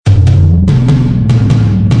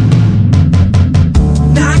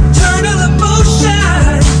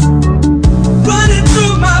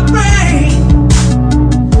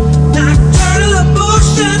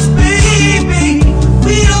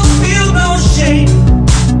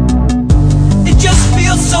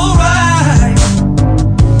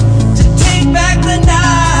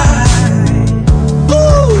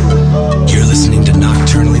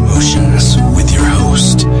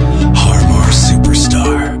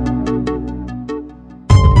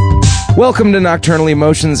Welcome to Nocturnal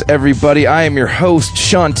Emotions, everybody. I am your host,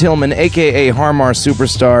 Sean Tillman, a.k.a. Har Mar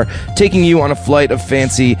Superstar, taking you on a flight of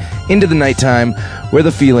fancy into the nighttime where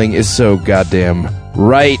the feeling is so goddamn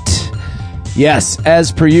right. Yes,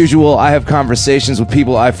 as per usual, I have conversations with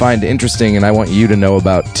people I find interesting and I want you to know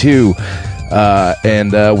about, too.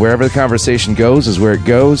 And wherever the conversation goes is where it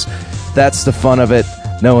goes. That's the fun of it.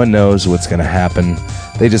 No one knows what's going to happen.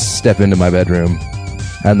 They just step into my bedroom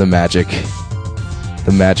and the magic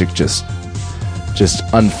just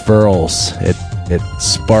unfurls. It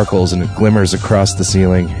sparkles and it glimmers across the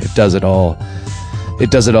ceiling. It does it all.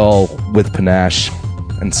 It does it all with panache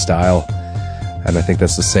and style. And I think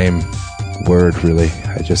that's the same word, really.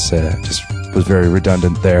 I just was very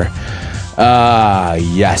redundant there.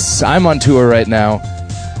 Yes, I'm on tour right now,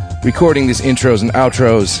 recording these intros and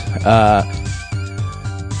outros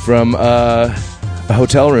from a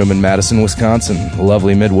hotel room in Madison, Wisconsin,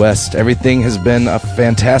 lovely Midwest. Everything has been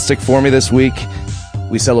fantastic for me this week.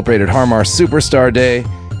 We celebrated Har Mar Superstar Day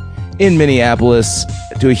in Minneapolis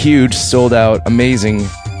to a huge, sold-out, amazing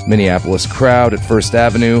Minneapolis crowd at First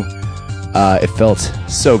Avenue. It felt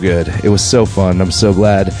so good. It was so fun. I'm so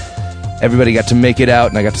glad everybody got to make it out,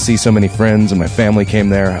 and I got to see so many friends, and my family came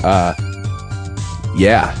there.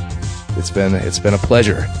 Yeah, it's been a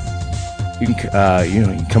pleasure. You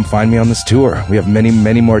can come find me on this tour. We have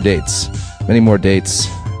many more dates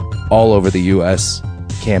all over the U.S.,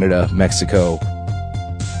 Canada, Mexico,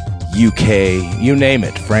 UK, you name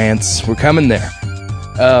it, France. We're coming there.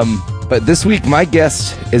 But this week, my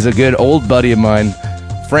guest is a good old buddy of mine,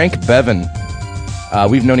 Frank Bevan.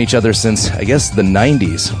 We've known each other since, I guess, the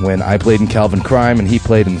 90s, when I played in Calvin Crime and he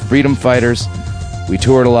played in the Freedom Fighters. We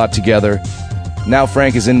toured a lot together. Now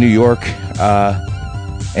Frank is in New York,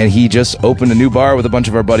 and he just opened a new bar with a bunch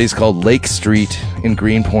of our buddies called Lake Street in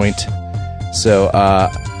Greenpoint. So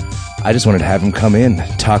I just wanted to have him come in,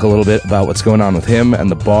 talk a little bit about what's going on with him and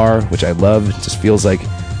the bar, which I love. It just feels like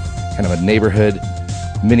kind of a neighborhood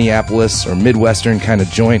Minneapolis or Midwestern kind of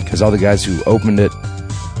joint, because all the guys who opened it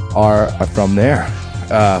are from there,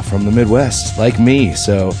 from the Midwest, like me.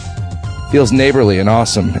 So feels neighborly and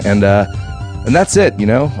awesome. And that's it, you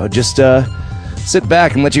know. Just sit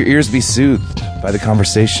back and let your ears be soothed by the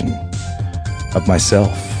conversation of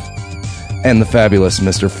myself and the fabulous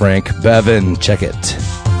Mr. Frank Bevan. Check it.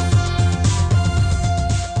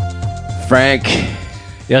 Frank.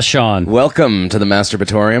 Yes, Sean. Welcome to the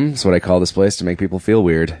Masturbatorium. That's what I call this place to make people feel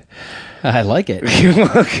weird. I like it.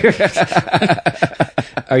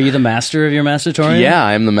 Are you the master of your masturbatorium? Yeah,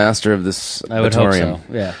 I'm the master of this. I would hope so.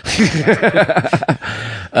 Yeah.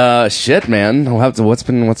 Shit, man. What's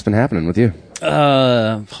been happening with you?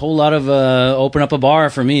 Whole lot of open up a bar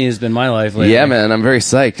for me has been my life lately. Yeah, man. I'm very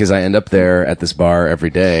psyched because I end up there at this bar every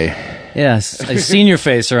day. Yes, I've seen your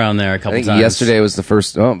face around there a couple times. Yesterday was the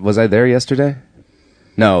first. Oh, was I there yesterday?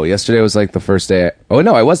 No, yesterday was like the first day. Oh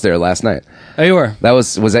no, I was there last night. Oh, you were?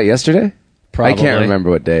 Was that yesterday? Probably. I can't remember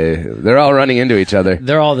what day. They're all running into each other.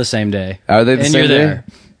 They're all the same day. Are they the and same you're day? There.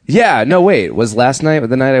 Yeah. No, wait. Was last night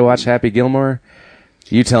the night I watched Happy Gilmore?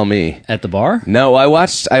 You tell me. At the bar? No, I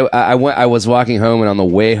watched. I was walking home, and on the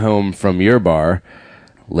way home from your bar,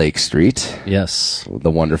 Lake Street. Yes.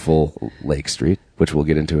 The wonderful Lake Street, which we'll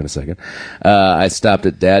get into in a second. I stopped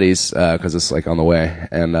at Daddy's because it's like on the way,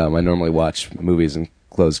 and I normally watch movies and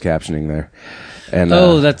closed captioning there. And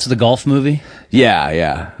that's the golf movie?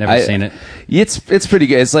 Yeah. Never seen it. It's pretty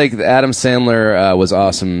good. It's like Adam Sandler was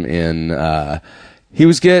awesome in he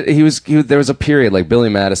was good. There was a period like Billy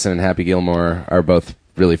Madison and Happy Gilmore are both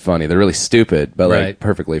really funny. They're really stupid, but like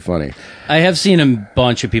perfectly funny. I have seen a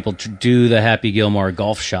bunch of people do the Happy Gilmore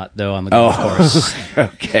golf shot though on the golf course.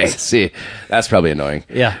 Okay, see, that's probably annoying.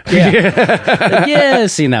 Yeah.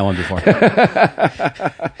 I've seen that one before.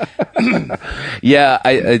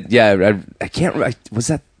 I can't. Was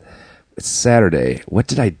that? It's Saturday. What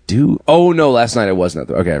did I do? Oh no, last night I wasn't.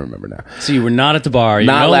 Okay, I remember now. So you were not at the bar.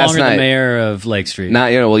 You're not no last longer night. The mayor of Lake Street.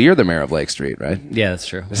 Not well. You're the mayor of Lake Street, right? Yeah, that's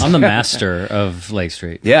true. I'm the master of Lake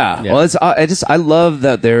Street. Yeah. Well, I love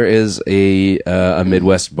that there is a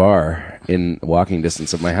Midwest bar in walking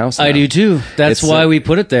distance of my house now. I do too. That's why we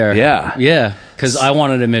put it there. Yeah. Because I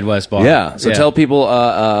wanted a Midwest bar. Yeah. So tell people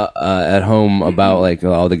at home about like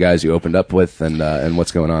all the guys you opened up with and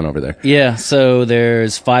what's going on over there. Yeah. So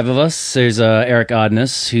there's 5 of us. There's Eric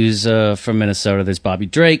Odness, who's from Minnesota. There's Bobby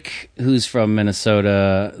Drake, who's from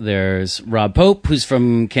Minnesota. There's Rob Pope, who's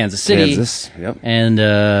from Kansas City. Yep.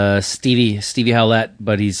 And Stevie Howlett,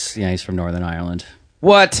 but he's from Northern Ireland.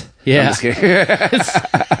 What? Yeah. I'm just kidding.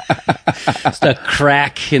 Just a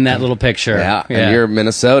crack in that little picture. Yeah. And you're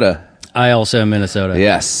Minnesota. I also am Minnesota.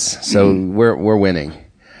 Yes. So we're winning.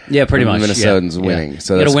 Yeah, pretty much. Minnesotans Yeah. winning.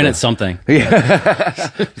 So You got that's to win cool. at something.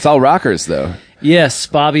 It's all rockers, though. Yes,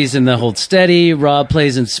 Bobby's in the Hold Steady. Rob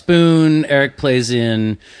plays in Spoon. Eric plays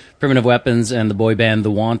in Primitive Weapons and the boy band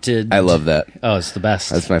The Wanted. I love that. Oh, it's the best.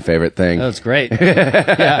 That's my favorite thing. Oh, it's great.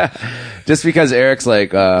 Yeah. Just because Eric's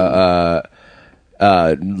like when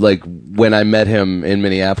I met him in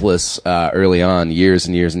Minneapolis early on, years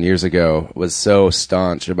and years and years ago, was so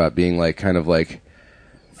staunch about being like kind of like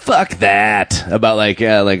fuck that about like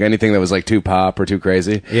anything that was like too pop or too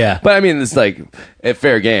crazy. Yeah. But I mean, it's like a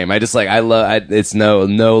fair game. I just like it's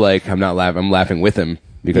no like I'm not laughing. I'm laughing with him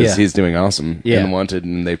because he's doing awesome and Wanted,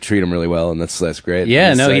 and they treat him really well, and that's great.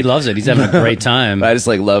 Yeah, no, he loves it. He's having a great time. I just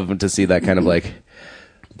like love to see that kind of like.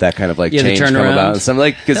 Change the come turnaround. about. And some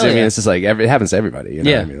like because I mean it's just like it happens to everybody. You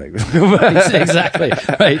know what I mean? Like, exactly.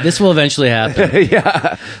 Right. This will eventually happen.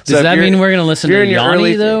 yeah. Does that mean we're going to listen to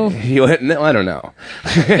Yanni though? No, I don't know.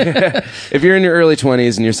 If you're in your early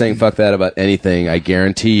 20s and you're saying fuck that about anything, I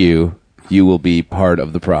guarantee you will be part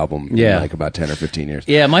of the problem in like about 10 or 15 years.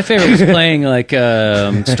 Yeah, my favorite was playing like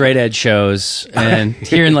straight edge shows and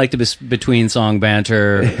hearing like the between song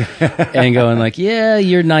banter and going like, yeah,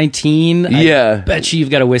 you're 19. Yeah. I bet you've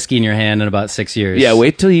got a whiskey in your hand in about 6 years. Yeah,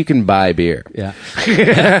 wait till you can buy beer. Yeah.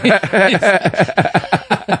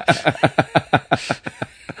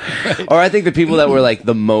 Or I think the people that were like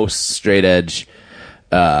the most straight edge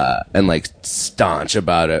and like staunch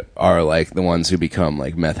about it are like the ones who become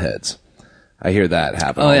like meth heads. I hear that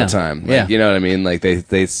happen all the time. Like, you know what I mean? Like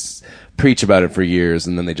they preach about it for years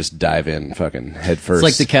and then they just dive in fucking head first. It's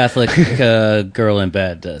like the Catholic girl in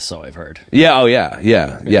bed, so I've heard. Yeah, oh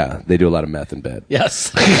yeah. They do a lot of meth in bed.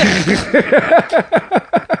 Yes.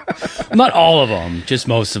 Not all of them, just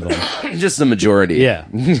most of them. Just the majority. Yeah.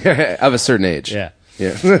 Of a certain age. Yeah.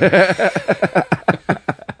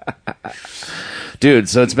 Dude,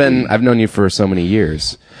 so I've known you for so many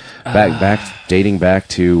years. Dating back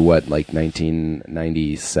to what, like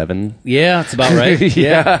 1997? Yeah, that's about right.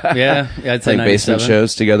 Yeah. I'd say like basement 97.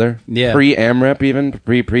 shows together. Yeah. Pre-AMREP even.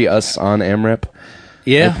 Pre us on AMREP.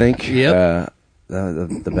 Yeah. I think. Yep.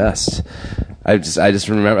 The best. I just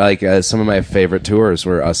remember like some of my favorite tours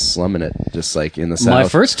were us slumming it just like in the South. My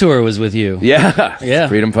first tour was with you. Yeah.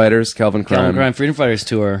 Freedom Fighters, Calvin Crime. Freedom Fighters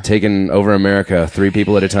tour. Taking over America 3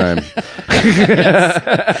 people at a time.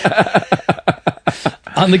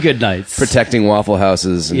 On the good nights. Protecting Waffle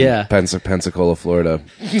Houses in Pensacola, Florida.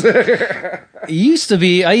 I used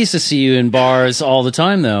to see you in bars all the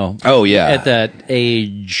time, though. Oh, yeah. At that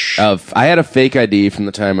age. I had a fake ID from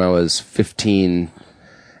the time I was 15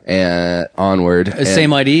 and onward.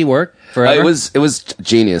 Same ID work forever? It was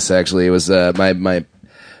genius, actually. It was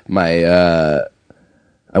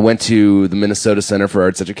I went to the Minnesota Center for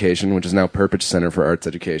Arts Education, which is now Perpich Center for Arts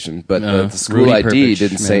Education, but the school Rudy ID Perpich,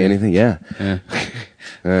 didn't say anything. Yeah.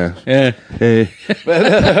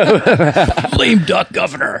 Lame duck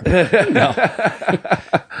governor. No.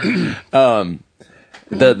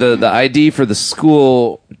 The ID for the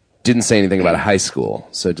school didn't say anything about a high school,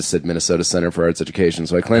 so it just said Minnesota Center for Arts Education.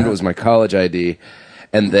 So I claimed it was my college ID,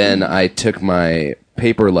 and then I took my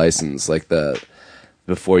paper license, like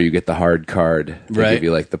before you get the hard card, they give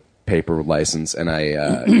you like the paper license, and I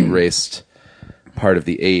erased part of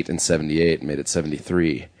the 8 and 78 and made it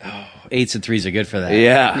 73. Oh, 8s and 3s are good for that.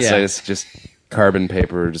 Yeah. So it's just carbon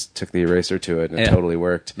paper, just took the eraser to it, and it totally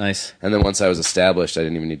worked. Nice. And then once I was established, I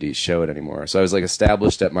didn't even need to show it anymore. So I was like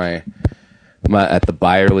established at at the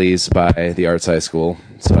Byerly's by the Arts High School.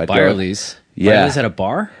 So I'd Byerly's? Yeah. Byerly's had a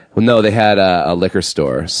bar? Well, no, they had a liquor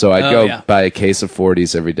store. So I'd go buy a case of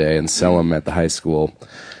 40s every day and sell them at the high school.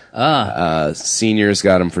 Seniors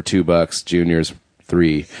got them for $2, juniors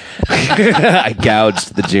 $3. I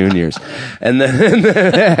gouged the juniors, and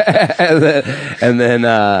then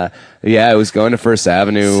I was going to First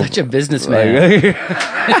Avenue. Such a businessman.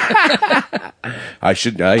 I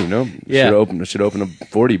should, should open a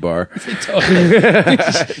 40 bar.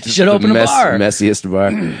 Should open a bar. Messiest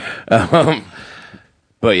bar.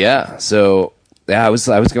 But yeah, so I was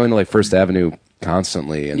going to like First Avenue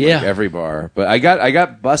constantly and like every bar. But I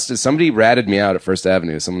got busted. Somebody ratted me out at First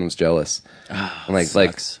Avenue. Someone was jealous. Oh, and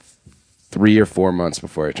like 3 or 4 months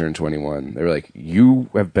before I turned 21, they were like, you're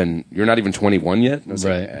not even 21 yet? And I was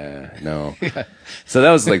like, no. So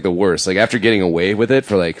that was like the worst. Like after getting away with it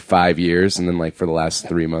for like 5 years, and then like for the last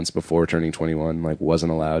 3 months before turning 21, like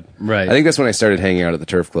wasn't allowed. Right. I think that's when I started hanging out at the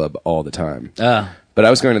Turf Club all the time. But I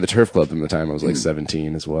was going to the Turf Club from the time I was like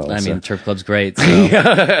 17 as well. I mean, Turf Club's great. So.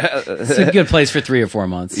 It's a good place for 3 or 4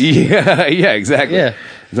 months. Yeah, exactly. Yeah.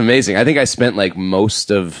 It's amazing. I think I spent like most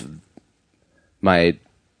of my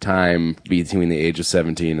time between the age of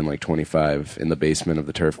 17 and like 25 in the basement of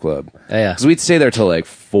the Turf Club. Yeah. Because we'd stay there till like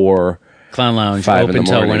 4. Clown Lounge, 5 in open the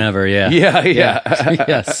till morning. whenever, yeah. Yeah.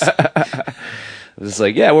 Yes. It's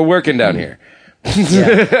like, yeah, we're working down here.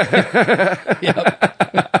 Yeah.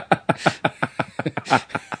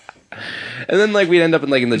 And then like we'd end up in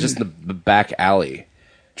like just the back alley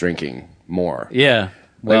drinking more. Yeah.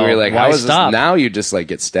 Like we were like, why how is stop? this? Now you just like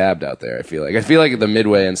get stabbed out there. I feel like the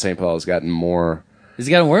Midway in St. Paul has gotten Has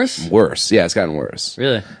it gotten worse? worse. Yeah, it's gotten worse.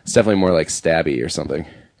 Really? It's definitely more like stabby or something.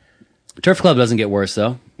 Turf Club doesn't get worse,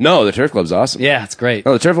 though. No, the Turf Club's awesome. Yeah, it's great.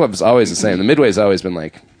 No, the Turf Club is always the same. The Midway's always been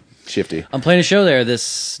like shifty. I'm playing a show there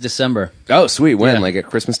this December. Oh, sweet. When? Yeah. Like at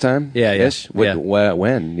Christmas time? Yeah. Ish? Yeah.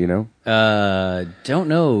 When, you know? Don't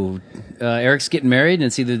know. Eric's getting married, and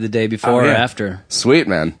it's either the day before or after. Sweet,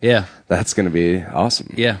 man. Yeah. That's going to be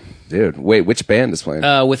awesome. Yeah. Dude, wait, which band is playing?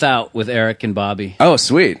 With Eric and Bobby. Oh,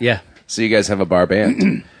 sweet. Yeah. So you guys have a bar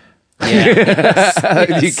band.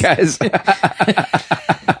 Yeah. You guys...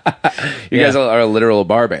 You guys are a literal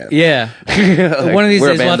bar band. Yeah. Like, One of these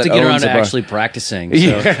we're a days we'll band have to that get around owns to a bar. actually practicing.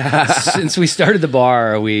 So since we started the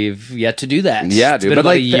bar, we've yet to do that. Yeah, It's dude. been But about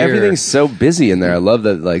a like year. everything's so busy in there. I love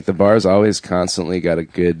that like the bar's always constantly got a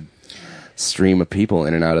good stream of people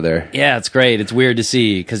in and out of there. Yeah, it's great. It's weird to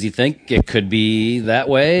see because you think it could be that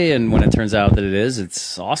way, and when it turns out that it is,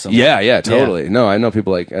 it's awesome. Yeah, totally. No, I know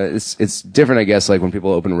people like it's different, I guess, like when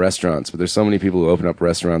people open restaurants, but there's so many people who open up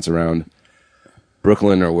restaurants around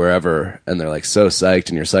Brooklyn or wherever, and they're like so psyched,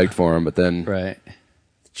 and you're psyched for them, but then Right.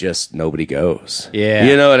 just nobody goes. Yeah.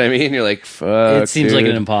 You know what I mean? You're like, fuck, It seems like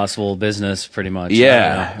dude. an impossible business, pretty much.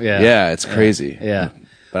 Yeah. I don't know. Yeah, it's crazy. Yeah.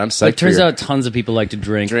 But I'm psyched But it turns for your- out tons of people like to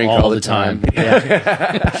drink all all the the time. time.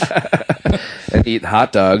 Yeah. and eat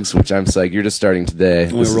hot dogs, which I'm psyched. You're just starting today.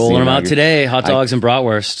 This We're is rolling the them out inaugural- today. Hot dogs and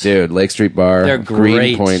bratwurst. Dude, Lake Street Bar. They're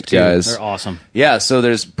great. Greenpoint too. guys. They're awesome. Yeah, so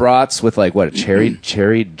there's brats with like what, a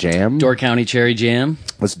cherry jam? Door County Cherry Jam.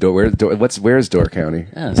 Where's Door County?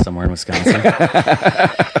 Yeah, somewhere in Wisconsin.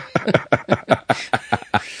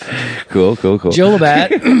 Cool. Joe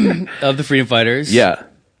Labatt of the Freedom Fighters. Yeah.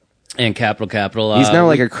 And Capital. He's now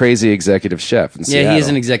like a crazy executive chef in Seattle. Yeah, he is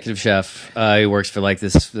an executive chef. He works for like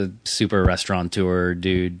this super restaurateur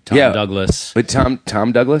dude, Tom Douglas. But Tom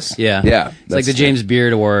Douglas? Yeah. Yeah. It's like the James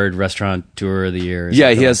Beard Award Restaurateur of the Year. or Yeah,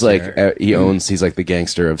 something he has like, there. he's like the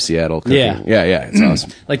gangster of Seattle cooking. Yeah. It's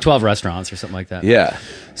awesome. like 12 restaurants or something like that. Yeah.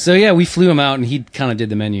 So yeah, we flew him out and he kind of did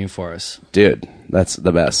the menu for us. Dude, that's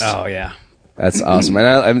the best. Oh yeah. That's awesome.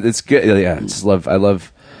 And it's good. Yeah, I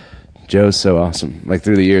love Joe's so awesome. Like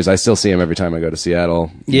through the years, I still see him every time I go to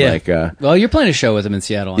Seattle. Yeah. Like, well, you're playing a show with him in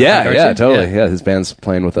Seattle. aren't yeah, you? totally. Yeah, his band's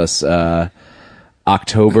playing with us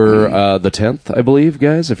October the 10th, I believe,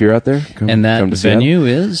 guys. If you're out there, And that come to venue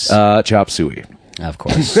is? Chop Suey. Of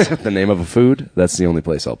course. The name of a food. That's the only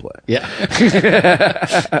place I'll play. Yeah.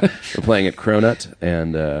 We're playing at Cronut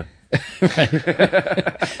and.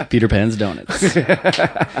 Peter Pan's Donuts.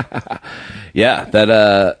 Yeah,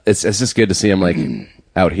 that it's just good to see him like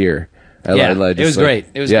out here. It was great.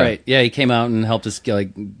 It was great. Yeah, he came out and helped us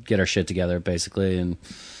get our shit together, basically, and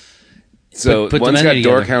So put the one's menu got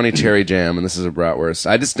Door together. County Cherry Jam, and this is a bratwurst.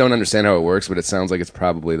 I just don't understand how it works, but it sounds like it's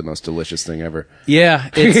probably the most delicious thing ever. yeah,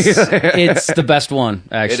 it's the best one.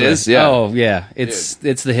 Actually, It is? Yeah. Oh yeah, it's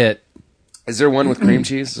the hit. Is there one with cream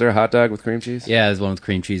cheese? Is there a hot dog with cream cheese? Yeah, there's one with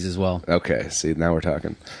cream cheese as well. Okay, see, now we're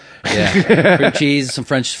talking. Yeah, cream cheese, some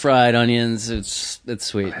French fried onions. It's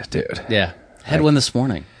sweet, Dude. Yeah, had one this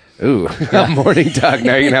morning. Ooh, morning dog.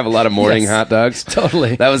 Now you're going to have a lot of morning Yes. hot dogs?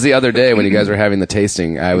 Totally. That was the other day when you guys were having the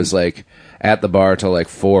tasting. I was like at the bar till like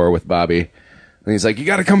 4 with Bobby. And he's like, you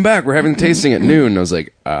got to come back. We're having the tasting at noon. And I was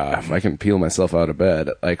like, if I can peel myself out of bed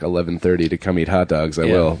at like 11:30 to come eat hot dogs, I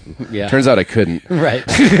will. Yeah. Turns out I couldn't. Right.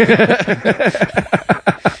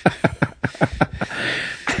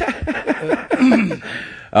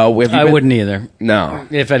 I wouldn't either No.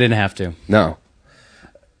 if I didn't have to. No.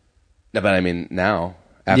 No, but I mean, now,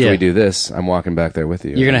 after Yeah. we do this, I'm walking back there with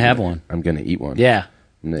you. You're gonna have one. I'm going to eat one. Yeah.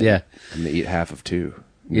 I'm gonna, Yeah. I'm going to eat half of 2.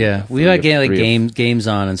 Yeah, we got games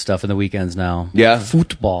on and stuff in the weekends now. Yeah.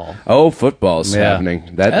 Football. Oh, football's Yeah. happening.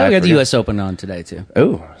 We got the forgot. U.S. Open on today too.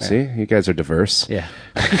 Oh, see, you guys are diverse. Yeah,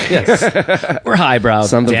 yes, we're highbrow.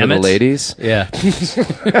 Something damn for the it. ladies, Yeah,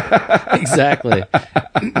 exactly.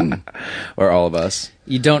 or all of us.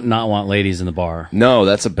 You don't not want ladies in the bar. No,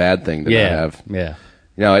 that's a bad thing to Yeah, not have.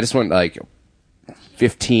 yeah, I just want like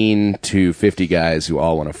 15 to 50 guys who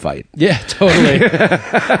all want to fight. yeah. Totally.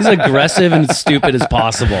 As aggressive and stupid as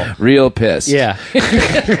possible. Real pissed. Yeah,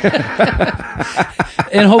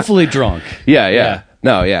 and hopefully drunk. Yeah. Yeah.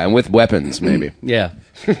 No, yeah, and with weapons maybe. Yeah,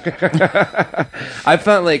 I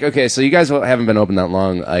found like, okay, so you guys haven't been open that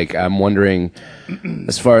long. Like, I'm wondering,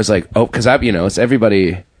 as far as like, because it's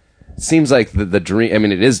everybody. It seems like the dream. I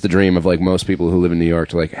mean, it is the dream of like most people who live in New York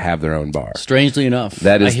to like have their own bar. Strangely enough,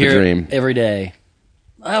 that is I hear the dream it every day.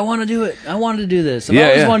 I want to do it. I wanted to do this. I've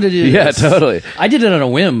always wanted to do this. Yeah, totally. I did it on a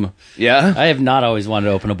whim. Yeah, I have not always wanted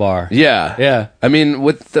to open a bar. Yeah. I mean,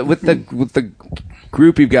 with the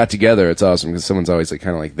group you've got together, it's awesome because someone's always like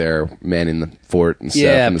kind of like there manning the fort and stuff.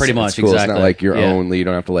 Yeah, and pretty much. Cool. Exactly. It's not like your own. You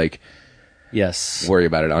don't have to like worry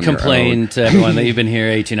about it on complain your own. to everyone that you've been here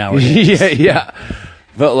 18 hours. Yeah.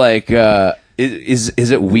 But like, is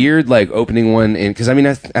it weird like opening one in? Because I mean,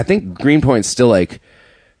 I think Greenpoint's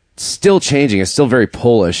still changing. It's still very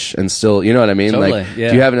Polish and still, you know what I mean? Totally, like,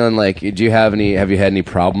 yeah. have you had any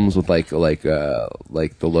problems with like the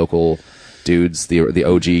local dudes, the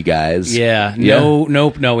OG guys? Yeah. No,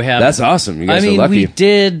 we haven't. That's awesome. You guys are lucky. We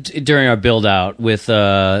did during our build out with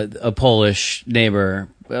a Polish neighbor.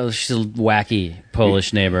 Well, she's a wacky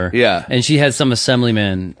Polish neighbor. Yeah. And she had some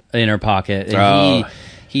assemblyman in her pocket. And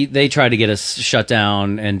they tried to get us shut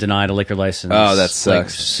down and denied a liquor license. Oh, that sucks. Like,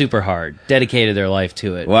 super hard. Dedicated their life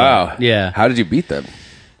to it. Wow. But, yeah. How did you beat them?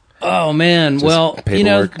 Oh, man. Just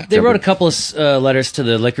They wrote a couple of letters to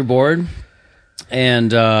the liquor board.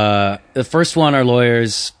 And the first one, our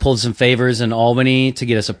lawyers pulled some favors in Albany to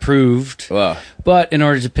get us approved. Wow. But in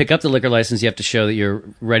order to pick up the liquor license, you have to show that you're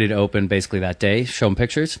ready to open basically that day. Show them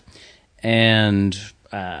pictures. And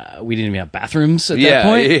we didn't even have bathrooms at that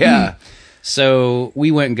point. Yeah. So we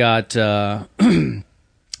went and got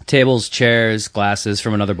tables, chairs, glasses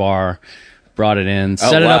from another bar, brought it in,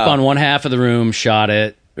 set it up on one half of the room, shot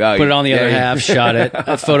it, put it on the other half, shot it,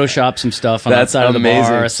 photoshopped some stuff on the outside of the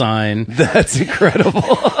bar, a sign. That's incredible.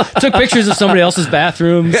 Took pictures of somebody else's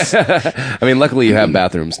bathrooms. I mean, luckily you have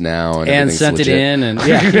bathrooms now. And sent legit. it in. And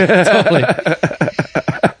totally.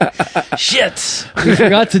 Shit. We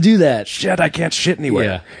forgot to do that. Shit, I can't shit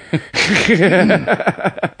anywhere.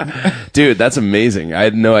 Yeah. Dude, that's amazing. I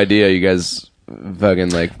had no idea you guys fucking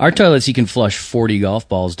like... Our toilets, you can flush 40 golf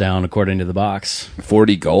balls down according to the box.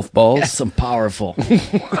 40 golf balls? Yes, I'm powerful.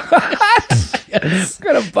 What? Yes. What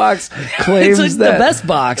kind of box claims it's that? The best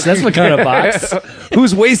box. That's what kind of box.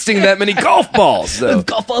 Who's wasting that many golf balls, though?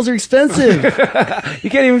 Golf balls are expensive. You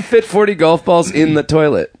can't even fit 40 golf balls in the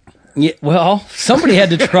toilet. Yeah, well, somebody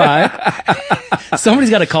had to try. Somebody's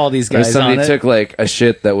got to call these guys or somebody on it. took like a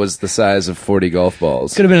shit that was the size of 40 golf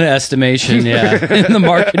balls. Could have been an estimation, in the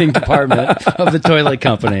marketing department of the toilet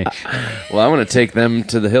company. Well, I want to take them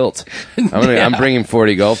to the hilt. I'm bringing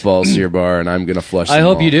 40 golf balls to your bar, and I'm going to flush them I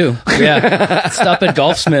hope all. you do. Yeah. Stop at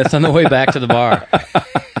Golfsmith on the way back to the bar.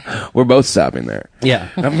 We're both stopping there. Yeah.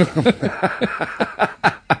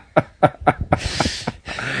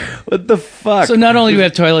 What the fuck? So not only do we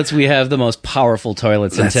have toilets, we have the most powerful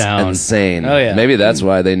toilets in That's town. insane. Oh, yeah. Maybe that's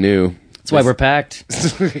why they knew. That's why we're packed.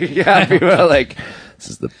 Yeah, people are like, this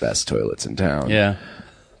is the best toilets in town. Yeah.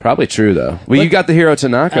 Probably true, though. Well, you got the Hiro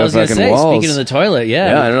Tanaka I was going to fucking say, walls. speaking of the toilet,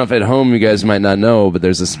 Yeah, I don't know if at home you guys might not know, but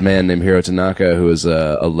there's this man named Hiro Tanaka who is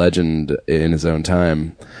a legend in his own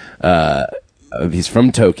time. He's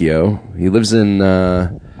from Tokyo. He lives in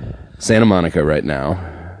Santa Monica right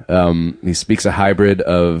now. He speaks a hybrid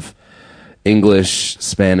of English,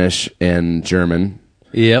 Spanish, and German.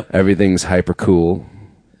 Yep. Everything's hyper cool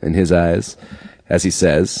in his eyes, as he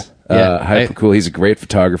says. Yeah, hyper cool. He's a great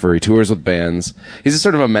photographer. He tours with bands. He's a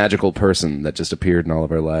sort of a magical person that just appeared in all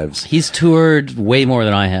of our lives. He's toured way more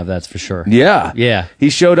than I have, that's for sure. Yeah. Yeah. He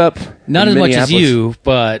showed up. Not in as much as Minneapolis. you,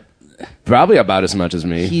 but Probably about as much as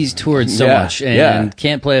me. he's toured so Yeah, much and yeah.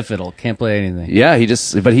 can't play a fiddle, can't play anything. Yeah, he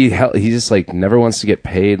just like never wants to get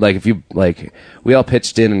paid. Like if you like, we all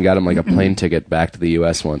pitched in and got him like a plane ticket back to the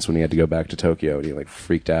U.S. once when he had to go back to Tokyo, and he like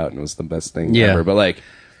freaked out and it was the best thing ever. But like,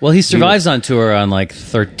 Well, he survives on tour on like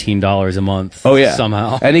 $13 a month. oh yeah,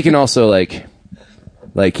 somehow. and he can also like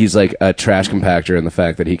he's like a trash compactor in the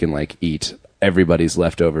fact that he can like eat everybody's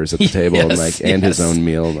leftovers at the table and his own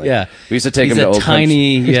meal. Like, Yeah. we used to take He's him to a Old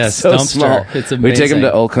tiny, Country. yes, so dumpster. small. It's We take him amazing.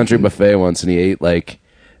 to Old Country Buffet once, and he ate like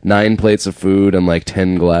 9 plates of food and like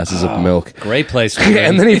 10 glasses of milk. Great place for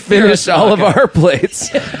And then he finished all of our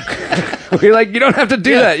plates. We're like, you don't have to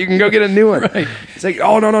do that. You can go get a new one. Right. He's like,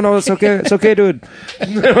 oh, no, it's okay. It's okay, dude.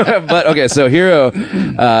 But, okay, so Hiro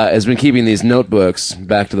has been keeping these notebooks,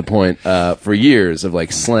 back to the point, for years of,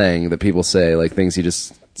 like, slang that people say, like, things he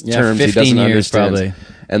just, terms he 15 doesn't years understand. probably.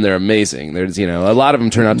 And they're amazing. There's, a lot of them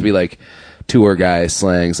turn out to be, like, tour guy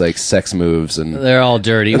slangs, like sex moves. And They're all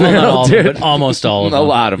dirty. Well, not all of them, but almost all of them. a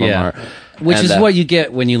lot of them are. Which And, is what you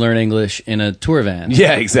get when you learn English in a tour van.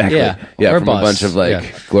 Yeah, exactly. Yeah, or from bus. a bunch of,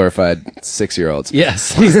 like, glorified 6-year-olds. Yes.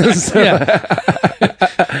 So- Yeah.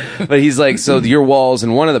 But he's like, so your walls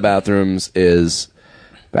in one of the bathrooms is.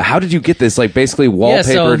 But how did you get this? Like basically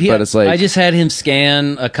wallpapered, but it's like I just had him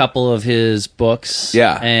scan a couple of his books.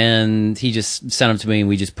 Yeah, and he just sent them to me, and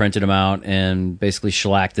we just printed them out and basically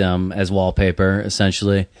shellacked them as wallpaper,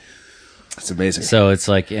 essentially. That's amazing. So it's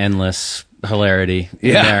like endless hilarity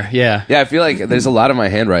in there. Yeah. I feel like there's a lot of my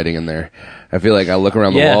handwriting in there. I feel like I'll look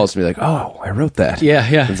around the walls and be like, oh, I wrote that.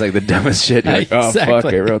 Yeah. It's like the dumbest shit. You're like, oh, exactly.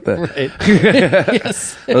 fuck, I wrote that. Right.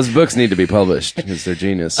 Yes. Those books need to be published because they're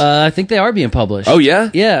genius. I think they are being published. Oh, yeah?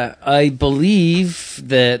 Yeah. I believe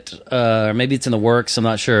that, maybe it's in the works, I'm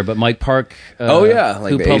not sure, but Mike Park,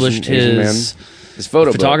 like who published his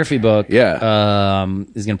photography book, is going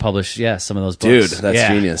to publish, some of those books. Dude, that's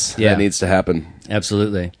genius. Yeah. That needs to happen.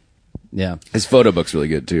 Absolutely. Yeah. His photo book's really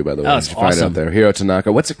good too, by the way. Oh, it's Find awesome. out there. Hiro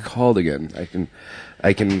Tanaka. What's it called again?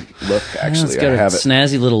 I can look. Actually, It's got I have a it.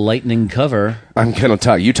 snazzy little lightning cover. I'm gonna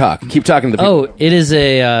talk. You talk. Keep talking to the people. Oh, it is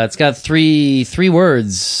it's got three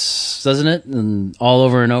words, doesn't it? And all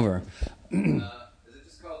over and over. Is it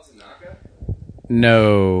just called Tanaka?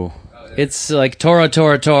 No. It's like Tora,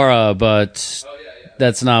 but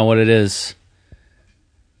that's not what it is.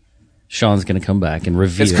 Sean's going to come back and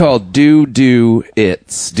reveal. It's called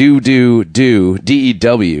It's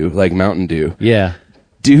DEW, like Mountain Dew. Yeah.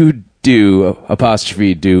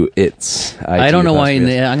 Apostrophe do it's. I don't know why. I'm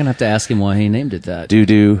going to have to ask him why he named it that.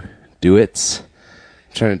 Do it's. I'm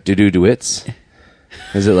trying to do it's.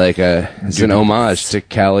 Is it like it's an homage to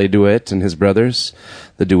Callie DeWitt and his brothers,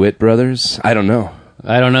 the DeWitt brothers? I don't know.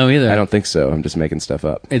 I don't know either. I don't think so. I'm just making stuff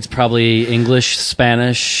up. It's probably English,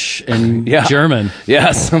 Spanish, and German.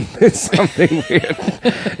 Yeah, something weird.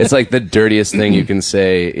 It's like the dirtiest thing you can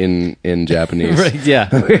say in Japanese. Right, yeah,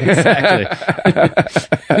 exactly.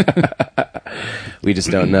 We just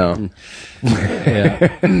don't know.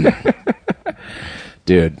 Yeah.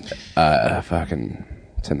 Dude, fucking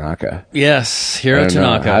Tanaka. Yes, Hiro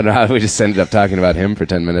Tanaka. I don't know how we just ended up talking about him for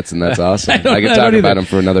 10 minutes, and that's awesome. I could talk about him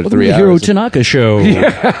for another 3 hours. Hiro Tanaka show.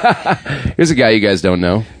 Here's a guy you guys don't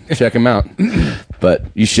know. Check him out. But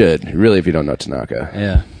you should, really, if you don't know Tanaka.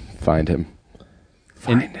 Yeah. Find him.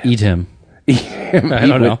 Eat him. Eat him. I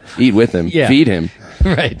don't know. Eat with him. Yeah. Feed him.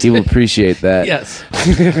 Right. He will appreciate that. Yes.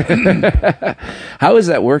 How does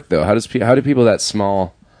that work, though? How do people that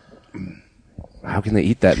small... How can they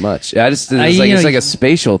eat that much? It's like a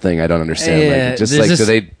spatial thing. I don't understand. Just like, do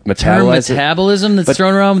they metabolize it? Metabolism that's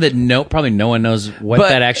thrown around that probably no one knows what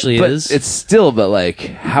that actually is. It's still, but like,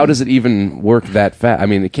 how does it even work that fast? I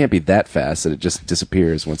mean, it can't be that fast that it just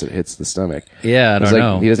disappears once it hits the stomach. Yeah, I don't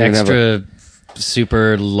know. He doesn't Extra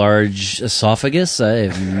super large esophagus. I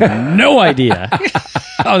have no idea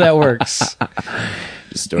how that works.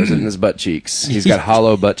 Just stores it in his butt cheeks. He's got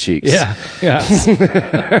hollow butt cheeks. Yeah.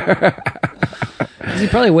 He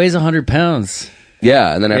probably weighs 100 pounds.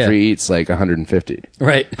 Yeah, and then after he eats, like 150.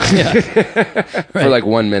 Right. Yeah. For like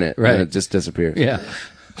 1 minute. Right. And it just disappears. Yeah.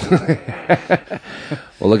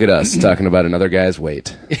 Well, look at us talking about another guy's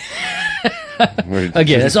weight.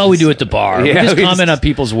 Again, that's all we do at the bar. Yeah, we just comment on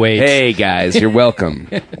people's weight. Hey, guys, you're welcome.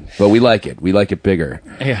 But we like it. We like it bigger.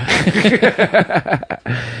 Yeah.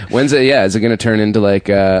 When's it? Yeah, is it going to turn into like?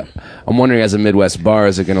 I'm wondering, as a Midwest bar,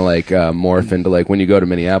 is it going to like morph into like when you go to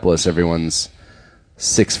Minneapolis, everyone's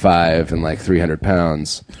 6'5" and like 300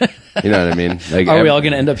 pounds. You know what I mean? Like, are we all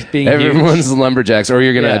going to end up being everyone's huge? lumberjacks, or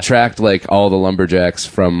you're going to attract like all the lumberjacks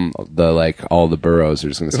from the like all the boroughs are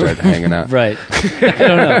just going to start hanging out. Right. I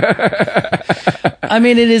don't know. I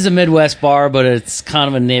mean, it is a Midwest bar, but it's kind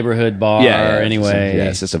of a neighborhood bar anyway.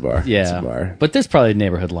 It's just a bar. Yeah. It's a bar. But there's probably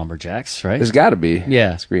neighborhood lumberjacks, right? There's got to be.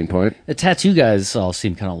 Yeah. It's Greenpoint. The tattoo guys all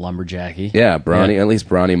seem kind of lumberjacky. Yeah, brawny. At least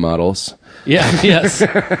brawny models. Yeah, yes.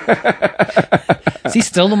 Is he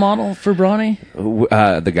still the model for Brawny?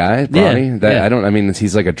 The guy, Brawny? Yeah. I mean,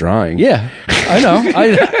 he's like a drawing. Yeah, I know.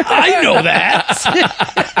 I know that.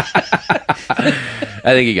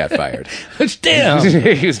 I think he got fired. Damn.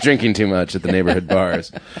 He was drinking too much at the neighborhood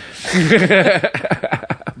bars.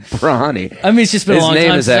 Brawny. I mean, it's just been His a long name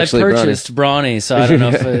time is since I actually purchased Brawny, so I don't know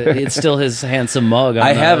if it's still his handsome mug.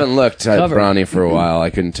 I haven't looked at cover. Brawny for a while. I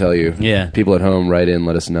couldn't tell you. Yeah. People at home, write in,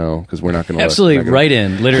 let us know, because we're not going to Absolutely, write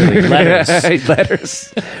in, literally, letters.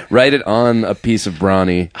 Letters. Write it on a piece of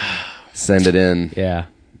Brawny, send it in, Yeah,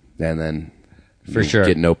 and then for you sure.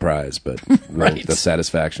 get no prize, but Right. the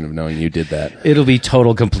satisfaction of knowing you did that. It'll be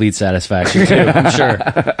total, complete satisfaction, too, I'm sure.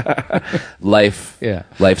 Life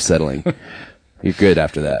settling. You're good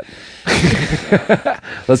after that.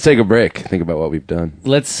 Let's take a break. Think about what we've done.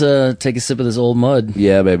 Let's take a sip of this old mud.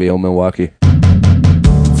 Yeah, baby, old Milwaukee.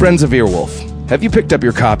 Friends of Earwolf, Have you picked up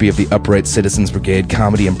your copy of the Upright Citizens Brigade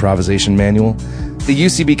Comedy Improvisation Manual? The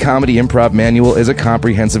UCB Comedy Improv Manual is a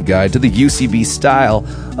comprehensive guide to the UCB style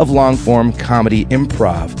of long-form comedy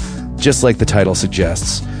improv, just like the title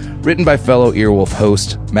suggests. Written by fellow Earwolf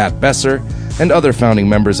host Matt Besser and other founding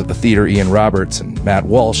members of the theater Ian Roberts and Matt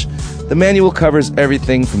Walsh, the manual covers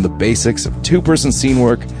everything from the basics of two-person scene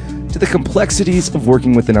work to the complexities of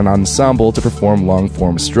working within an ensemble to perform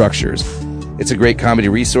long-form structures. It's a great comedy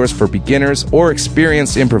resource for beginners or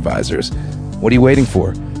experienced improvisers. What are you waiting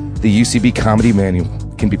for? The UCB Comedy Manual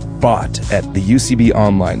can be bought at the UCB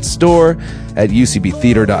online store, at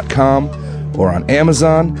ucbtheater.com, or on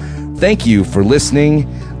Amazon. Thank you for listening.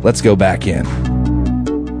 Let's go back in.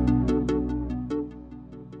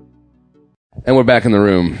 And we're back in the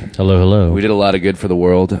room. Hello, hello. We did a lot of good for the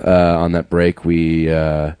world on that break. We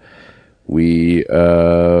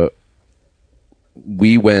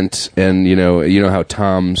went and you know how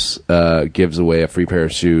Tom's gives away a free pair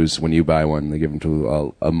of shoes when you buy one. They give them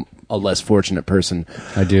to a less fortunate person.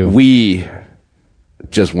 I do. We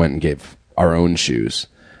just went and gave our own shoes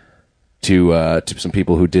to some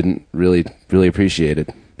people who didn't really appreciate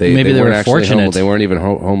it. Maybe they were actually fortunate. Homeless. They weren't even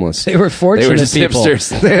homeless. They were fortunate. They were just people.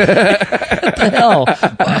 hipsters. What the hell?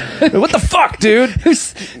 What the fuck, dude?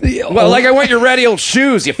 Well, like I want your ratty old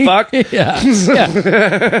shoes, you fuck. Yeah.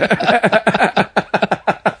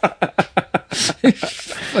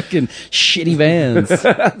 Fucking shitty Vans.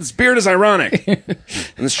 This beard is ironic. And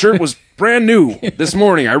this shirt was brand new this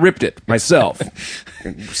morning. I ripped it myself.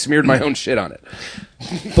 And smeared my own shit on it.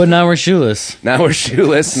 But now we're shoeless. Now we're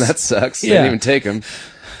shoeless, and that sucks. They Yeah. didn't even take them.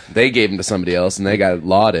 They gave them to somebody else, and they got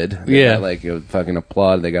lauded. They got, like, a fucking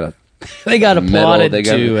applaud. They got applauded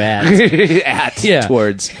to at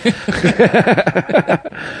towards.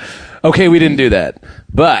 Okay, we didn't do that.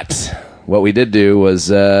 But what we did do was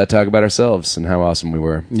talk about ourselves and how awesome we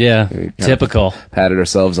were. Yeah, typical. Patted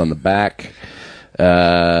ourselves on the back.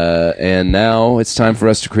 And now it's time for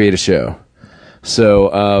us to create a show.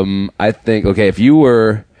 So I think, okay, if you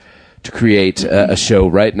were to create a show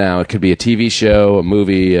right now, it could be a TV show, a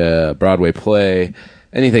movie, a Broadway play,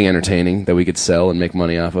 anything entertaining that we could sell and make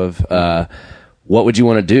money off of. What would you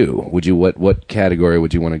want to do? What category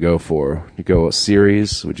would you want to go for? Would you go a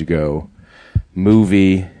series? Would you go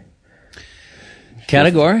movie?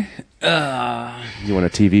 Category? You want a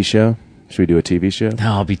TV show? Should we do a TV show?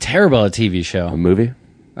 No, I'll be terrible at a TV show. A movie?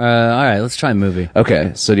 All right, let's try a movie.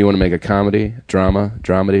 Okay, so do you want to make a comedy, drama,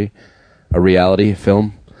 dramedy, a reality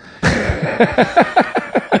film?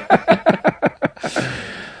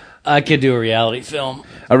 I could do a reality film.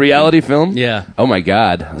 A reality film? Yeah. Oh my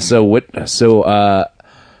God. So what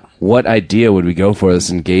idea would we go for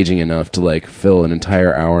that's engaging enough to like fill an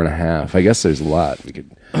entire hour and a half? I guess there's a lot. We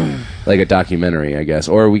could like a documentary, I guess,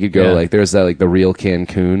 or we could go like there's that like The Real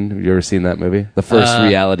Cancun. Have you ever seen that movie? The first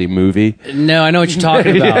reality movie. No, I know what you're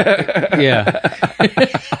talking about. Yeah.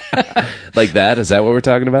 Like that? Is that what we're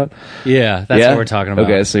talking about? Yeah, that's what we're talking about.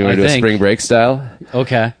 Okay, so you want to do a spring break style?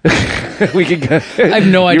 Okay. We could go. I have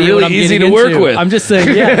no idea. You're really what I'm easy to into. work with. I'm just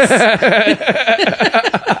saying yes.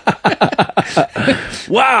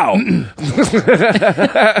 Wow.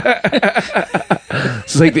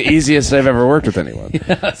 It's like the easiest I've ever worked with anyone.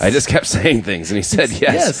 Yes. I just kept saying things, and he said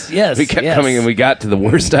yes. Yes. We kept coming, and we got to the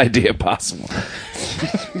worst idea possible.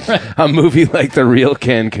 A movie like The Real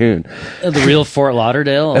Cancun. The Real Fort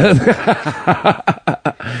Lauderdale.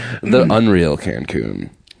 The Unreal Cancun.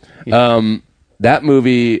 That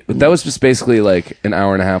movie, that was just basically like an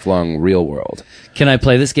hour and a half long Real World. Can I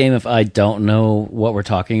play this game if I don't know what we're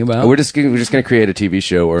talking about? We're just going to create a TV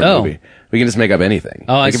show or a movie. We can just make up anything.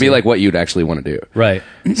 Oh, it could be like what you'd actually want to do. Right.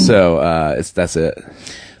 So that's it.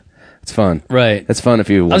 It's fun. Right. It's fun if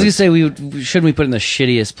you want. I was going to say, shouldn't we put it in the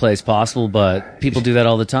shittiest place possible, but people do that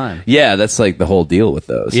all the time. Yeah, that's like the whole deal with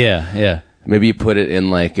those. Yeah. Maybe you put it in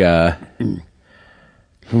like...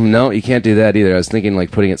 No, you can't do that either. I was thinking like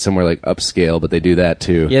putting it somewhere like upscale, but they do that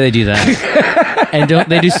too. Yeah, they do that. And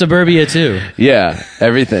they do suburbia too. Yeah,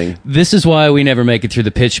 everything. This is why we never make it through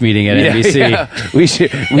the pitch meeting at NBC. Yeah.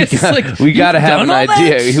 We got to have an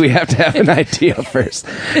idea. We have to have an idea first.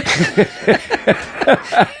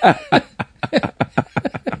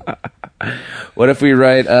 What if we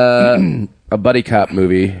write a buddy cop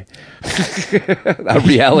movie? A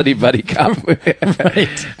reality buddy cop movie.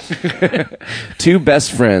 Right. Two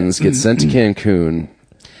best friends get sent to Cancun.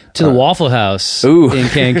 To the Waffle House in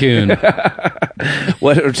Cancun.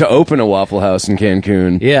 To open a Waffle House in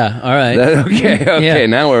Cancun. Yeah, all right. Okay. Yeah.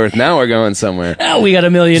 Now we're going somewhere. Now we got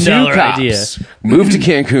 $1 million idea. Move to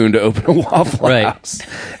Cancun to open a Waffle House.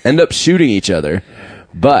 End up shooting each other,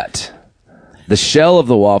 but the shell of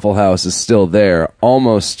the Waffle House is still there,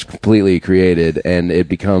 almost completely created, and it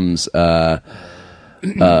becomes an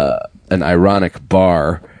ironic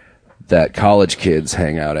bar that college kids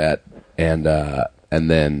hang out at, and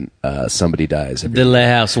then somebody dies. The Le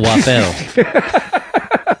House Waffle.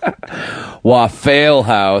 Waffle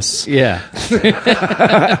House. Yeah.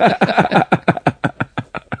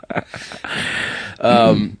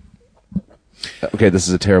 Okay, this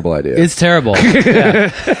is a terrible idea. It's terrible. Yeah.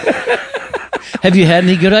 Have you had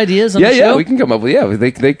any good ideas on the show? Yeah, we can come up with. Yeah,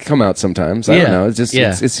 they come out sometimes. I don't know. It's just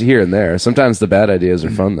it's here and there. Sometimes the bad ideas are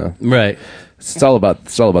fun though. Right. It's all about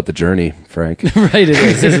the journey, Frank. Right, it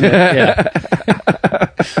is, isn't it? Yeah.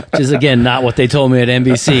 Which is again not what they told me at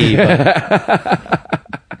NBC. But.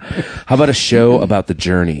 How about a show about the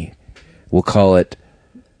journey? We'll call it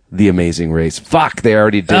The Amazing Race. Fuck, they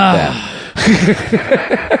already did that.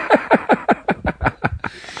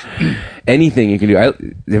 Anything you can do.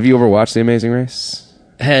 Have you ever watched The Amazing Race?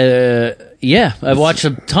 Yeah, I've watched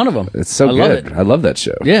a ton of them. It's so good. I love that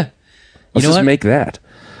show. Yeah. Let's just make that.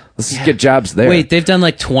 Let's just get jobs there. Wait, they've done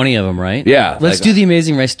like 20 of them, right? Yeah. Let's do The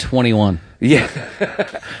Amazing Race 21. Yeah.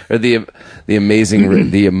 Or the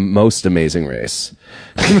most amazing race.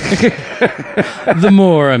 The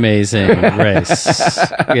more amazing race.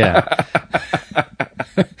 Yeah.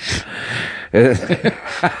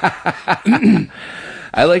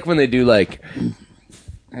 I like when they do like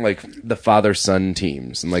the father-son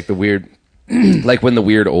teams and like the weird, like when the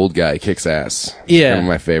weird old guy kicks ass. Yeah. One of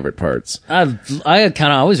my favorite parts. I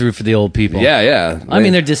kind of always root for the old people. Yeah. I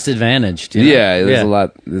mean, they're disadvantaged. You know? Yeah,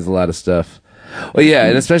 there's a lot of stuff. Well, yeah,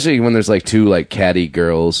 and especially when there's like two like catty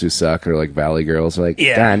girls who suck or like valley girls who are like,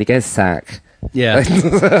 God, you guys suck. Yeah.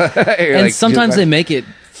 And like, sometimes they make it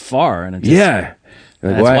far. And it just, yeah.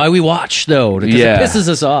 Like, that's why we watch, though, because it pisses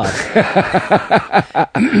us off.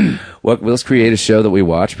 Well, let's create a show that we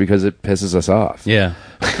watch because it pisses us off. Yeah.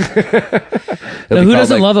 Now, who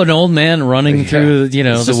doesn't love an old man running through, the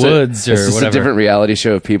woods or whatever? It's just a different reality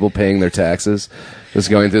show of people paying their taxes, just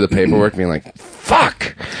going through the paperwork, being like,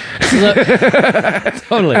 "Fuck."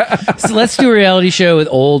 Totally. So let's do a reality show with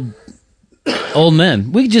old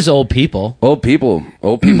men. We could just old people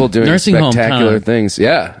doing nursing spectacular things.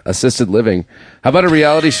 Yeah, assisted living. How about a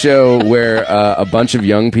reality show where a bunch of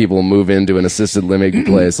young people move into an assisted living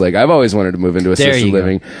place? Like I've always wanted to move into assisted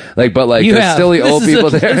living. Like, but like there's still the old people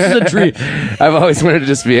there. This is a dream. I've always wanted to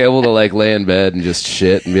just be able to like lay in bed and just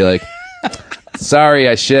shit and be like, sorry,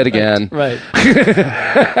 I shit again. Right.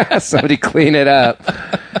 Somebody clean it up.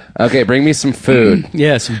 Okay, bring me some food.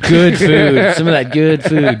 Yeah, some good food. Some of that good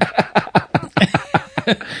food.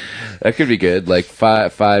 That could be good. Like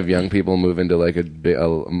five young people move into like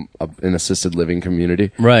an assisted living community,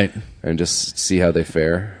 right? And just see how they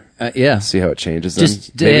fare. Yeah, see how it changes them.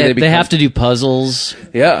 They have to do puzzles.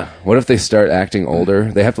 Yeah. What if they start acting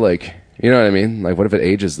older? They have to like, you know what I mean? Like, what if it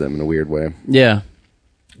ages them in a weird way? Yeah.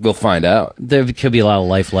 We'll find out. There could be a lot of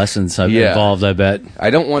life lessons involved, I bet. I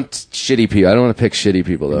don't want shitty people. I don't want to pick shitty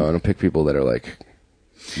people though. I want to pick people that are like.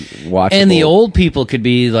 Watchable. And the old people could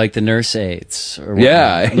be like the nurse aides. Or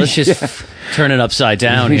let's just turn it upside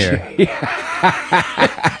down here.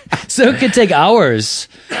 So it could take hours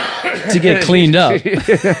to get cleaned up.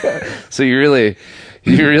 So you're really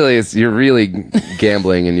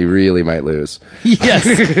gambling, and you really might lose. Yes.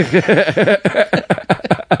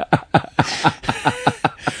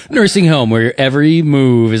 Nursing home where every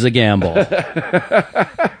move is a gamble.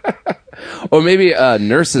 Or maybe a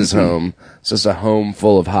nurse's home. It's just a home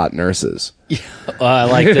full of hot nurses. I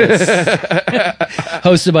like this.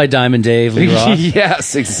 Hosted by Diamond Dave Lee Roth.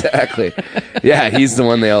 Yes, exactly. Yeah, he's the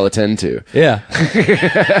one they all attend to. Yeah.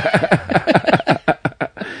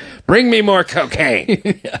 Bring me more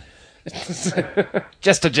cocaine.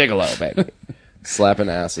 Just a gigolo, baby. Slapping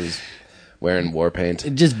asses. Wearing war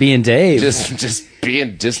paint. Just being Dave.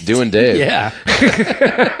 Just doing Dave. Yeah.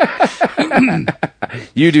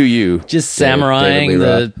 You do you. Just samuraiing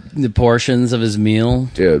the portions of his meal.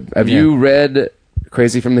 Dude, have you read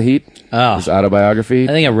Crazy from the Heat? Oh. His autobiography? I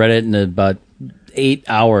think I read it in about 8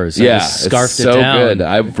 hours. Yeah, scarfed it's so it down. good.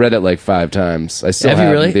 I've read it like 5 times. I still have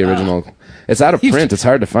you really? The original. Oh. It's out of print. It's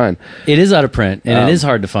hard to find. It is out of print, and it is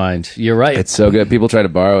hard to find. You're right. It's so good. People try to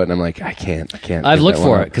borrow it, and I'm like, I can't. I've looked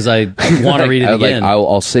for it because I want to read it again.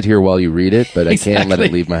 I'll sit here while you read it, but I can't let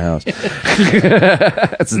it leave my house.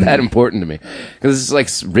 It's that important to me because it's like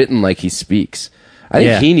written like he speaks. I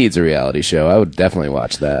think he needs a reality show. I would definitely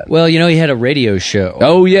watch that. Well, he had a radio show.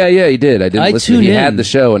 Oh, yeah, he did. I didn't listen. He had the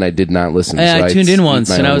show, and I did not listen. I tuned in once,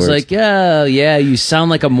 and I was like, yeah, you sound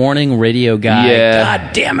like a morning radio guy. Yeah.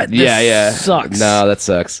 God damn it, this sucks. No, that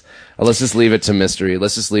sucks. Let's just leave it to mystery.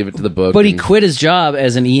 Let's just leave it to the book. But he quit his job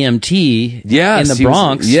as an EMT in the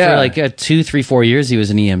Bronx for like 2, 3, 4 years. He was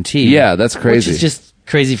an EMT. Yeah, that's crazy. Which is just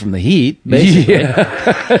crazy from the heat, basically. Yeah.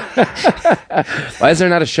 Why is there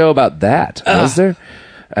not a show about that? Was there?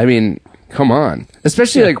 I mean, come on.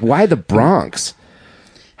 Especially like, why the Bronx?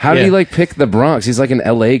 How did he pick the Bronx? He's like an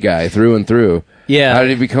LA guy through and through. Yeah. How did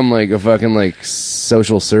he become like a fucking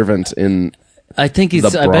social servant in? I think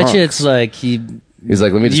I bet you it's like He's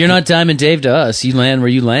like, let me just... You're not Diamond Dave to us. You land where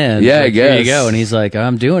you land. Yeah, I guess. Here you go. And he's like,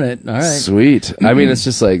 I'm doing it. All right. Sweet. I mean, it's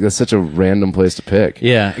just like, that's such a random place to pick.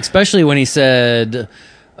 Yeah, especially when he said,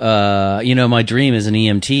 my dream as an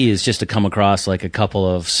EMT is just to come across like a couple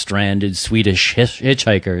of stranded Swedish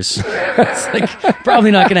hitchhikers. It's like,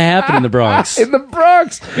 probably not going to happen in the Bronx. In the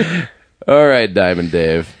Bronx! All right, Diamond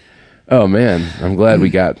Dave. Oh, man. I'm glad we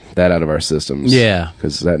got that out of our systems. Yeah.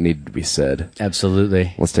 Because that needed to be said.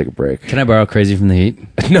 Absolutely. Let's take a break. Can I borrow Crazy from the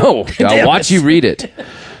Heat? No. I'll watch you read it.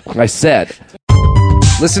 I said.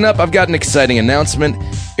 Listen up, I've got an exciting announcement.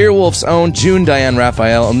 Earwolf's own June Diane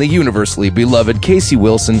Raphael and the universally beloved Casey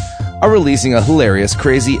Wilson are releasing a hilarious,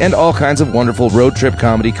 crazy, and all kinds of wonderful road trip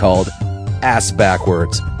comedy called Ass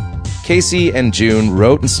Backwards. Casey and June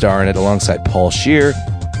wrote and star in it alongside Paul Scheer,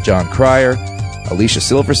 John Cryer, Alicia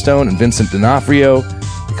Silverstone, and Vincent D'Onofrio.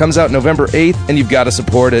 It comes out November 8th, and you've got to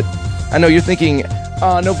support it. I know you're thinking,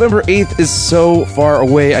 November 8th is so far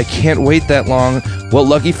away, I can't wait that long. Well,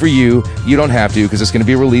 lucky for you, you don't have to, because it's going to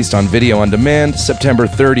be released on video on demand September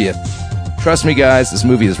 30th. Trust me, guys, this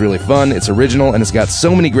movie is really fun, it's original, and it's got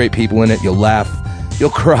so many great people in it, you'll laugh, you'll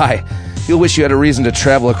cry. You'll wish you had a reason to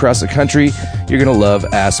travel across the country. You're going to love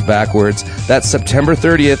Ass Backwards. That's September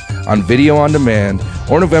 30th on video on demand,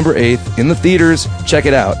 or November 8th in the theaters. Check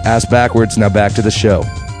it out. Ass Backwards. Now back to the show.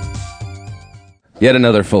 Yet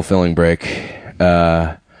another fulfilling break.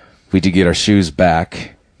 We did get our shoes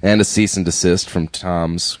back and a cease and desist from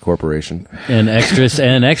Tom's Corporation. And extra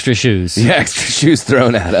shoes. Yeah, extra shoes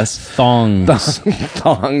thrown at us. Thongs.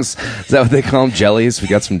 Thongs. Is that what they call them? Jellies? We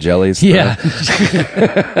got some jellies. Yeah.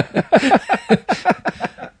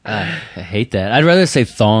 I hate that. I'd rather say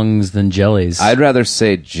thongs than jellies. I'd rather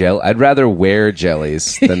say I'd rather wear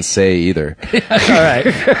jellies than say either. All right.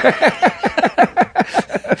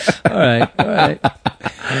 All right.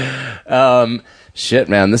 Shit,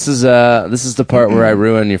 man. This is the part where I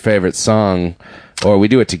ruin your favorite song, or we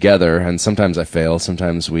do it together. And sometimes I fail.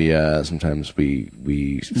 Sometimes we fail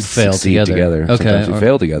together. Okay. Sometimes we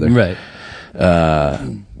fail together. Right.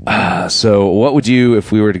 So what would you,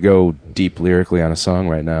 if we were to go deep lyrically on a song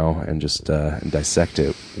right now and just dissect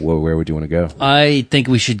it, where would you want to go? I think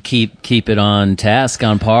we should keep it on task,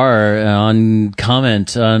 on par, on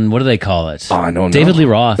comment, on what do they call it? Oh, I don't know. David Lee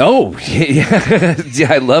Roth. Oh, yeah.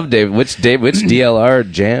 Yeah, I love David. Which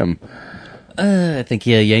DLR jam? I think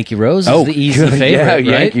Yankee Rose is the easy favorite, yeah, right?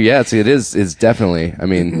 Yankee, yeah, see, it's definitely, I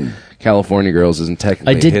mean, California Girls isn't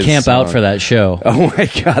technically I did his camp song. out for that show. Oh my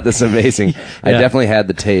God, that's amazing. I definitely had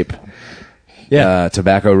the tape. Yeah.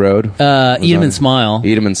 Tobacco Road. Eat 'em and Smile.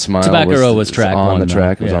 Eat 'em and Smile. Tobacco Road was track on one. The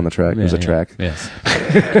track. It was Yeah. on the track. It was a track. Yes.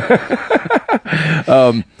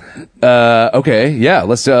 Okay, yeah,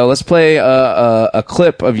 let's play a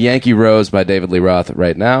clip of Yankee Rose by David Lee Roth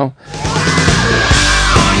right now.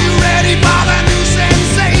 Are you ready for the new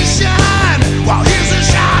sensation? Well, here's a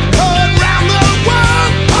shot heard round the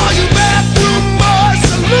world. All you bathroom boys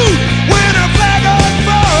salute when a flag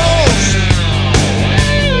unfurls.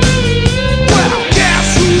 Well, guess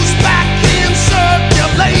who's back in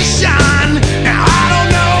circulation? Now, I don't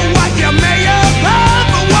know what you may have heard,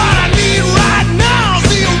 but what I need right now is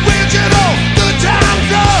the original Good Time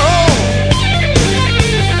Girl.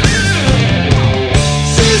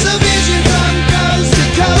 She's a vision from coast to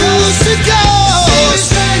coast to coast.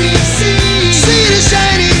 See the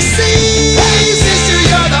shining sea. Hey, sister,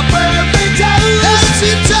 you're the perfect toast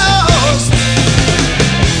to toast.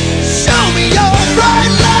 Show me your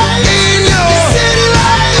bright light in your city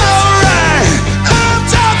lights. Alright, I'm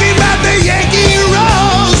talking about the Yankee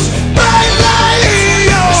Rose. Bright light in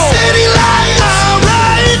your city lights.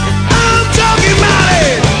 Alright, I'm talking about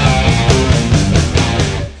it.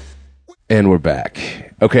 And we're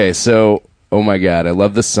back. Okay, so, oh my God, I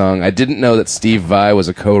love this song. I didn't know that Steve Vai was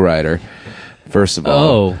a co-writer, first of all.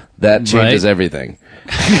 Oh, that changes right. everything.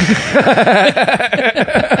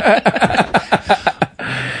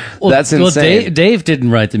 Well, That's insane. Dave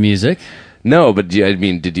didn't write the music. No, but I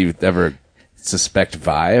mean, did you ever suspect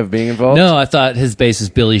Vi of being involved? No, I thought his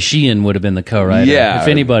bassist Billy Sheehan would have been the co-writer. Yeah. If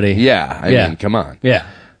anybody. Yeah. I mean, come on. Yeah.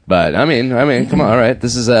 But I mean, come on. All right.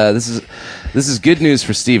 This is good news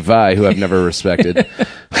for Steve Vai, who I've never respected.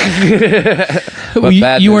 Well,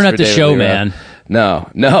 you weren't at the show, man. No,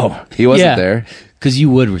 he wasn't there. Because you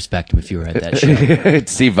would respect him if you were at that show.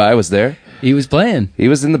 Steve Vai was there. He was playing. He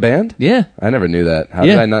was in the band? Yeah. I never knew that. How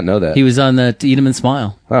did I not know that? He was on the Eat 'em and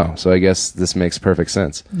Smile. Oh, so I guess this makes perfect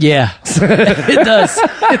sense. Yeah. It does.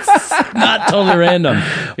 It's not totally random.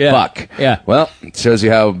 Yeah. Fuck. Yeah. Well, it shows you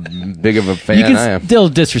how big of a fan You I can am. still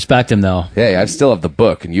disrespect him, though. Yeah, I still have the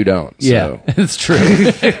book, and you don't. Yeah, So. it's true.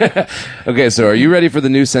 Okay, so are you ready for the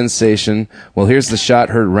new sensation? Well, here's the shot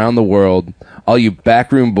heard around the world. All you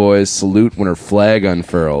backroom boys salute when her flag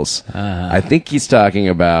unfurls. I think he's talking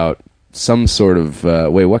about some sort of...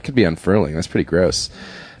 wait, what could be unfurling? That's pretty gross.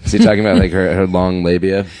 Is he talking about like her long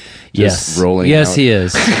labia? Just rolling Yes, out? he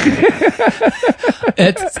is.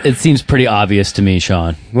 It seems pretty obvious to me,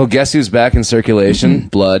 Sean. Well, guess who's back in circulation?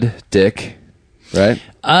 Blood, dick, right?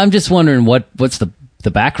 I'm just wondering what's the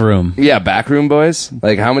back room? Yeah, backroom boys.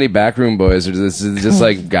 Like, how many backroom boys are this? Is just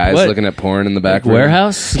like guys What? looking at porn in the back room?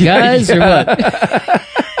 Warehouse guys or what?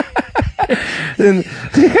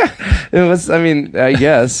 It was. I mean, I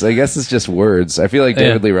guess it's just words. I feel like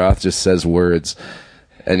David Lee Roth just says words,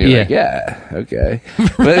 and you're like, yeah, okay.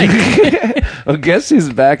 But well, guess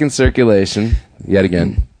who's back in circulation yet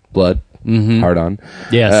again? Blood. Hard on.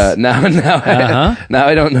 Yes. Now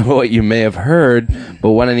I don't know what you may have heard,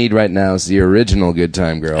 but what I need right now is the original Good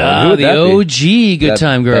Time Girl. And who would The that be? OG Good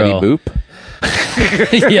Time Girl. Betty Boop.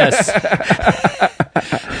 Yes.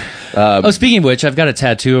 Speaking of which, I've got a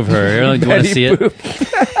tattoo of her. Do you want to see it?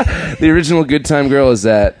 The original Good Time Girl, is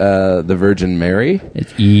that the Virgin Mary?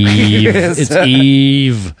 It's Eve. It's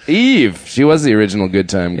Eve. Eve. She was the original Good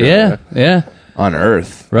Time Girl. Yeah. On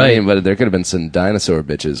Earth. Right. I mean, but there could have been some dinosaur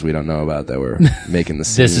bitches we don't know about that were making the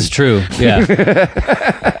scene. This is true. Yeah.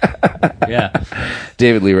 Yeah.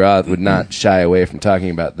 David Lee Roth would not shy away from talking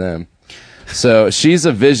about them. So she's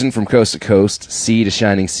a vision from coast to coast, sea to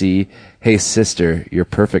shining sea. Hey, sister, your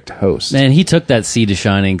perfect host. Man, he took that sea to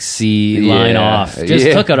shining sea line off.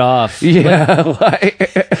 Just took it off. Yeah,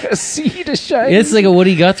 like sea to shining. It's like a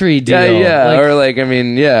Woody Guthrie deal. Yeah. Like, or like, I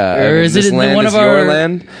mean, yeah. Or is this it land one is of our your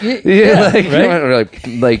land? Yeah, like, right? or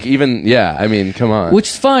like even, yeah. I mean, come on. Which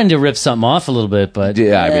is fine to rip something off a little bit, but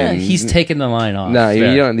Yeah, I mean, he's taking the line off. No,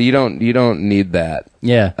 Fair. you don't need that.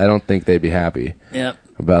 Yeah. I don't think they'd be happy Yep.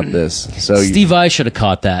 about this. So Steve Vai should have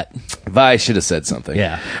caught that. Vi should have said something.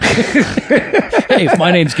 Yeah. Hey, if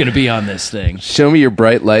my name's going to be on this thing. Show me your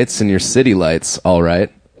bright lights and your city lights. All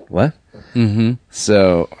right. What? Mm-hmm.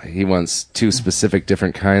 So he wants two specific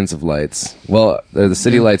different kinds of lights. Well, are the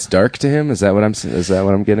city lights dark to him? Is that what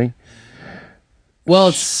I'm getting? Well,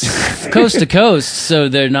 it's coast to coast, so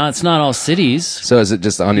they're not. It's not all cities. So is it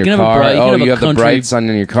just on your can have a car? bright- you can have a you have the country- brights on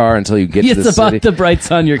in your car until you get to the It's about city. the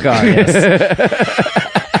brights on your car. Yes.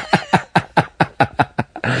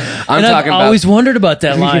 I'm I've talking always wondered about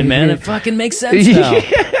that line, man. It fucking makes sense now.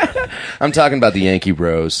 I'm talking about the Yankee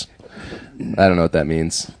Rose. I don't know what that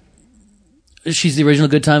means, She's the original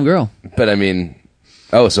Good Time Girl. but I mean,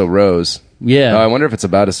 so Rose. Yeah. Oh, I wonder if it's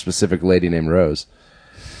about a specific lady named Rose.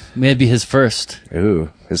 Maybe his first.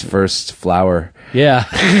 Ooh, his first flower. Yeah.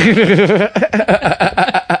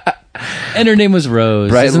 And her name was Rose.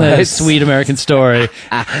 Bright Isn't that a lights. sweet American story?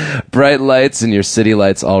 Bright lights and your city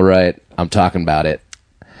lights, all right. I'm talking about it.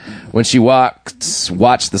 When she walks,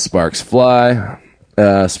 watch the sparks fly.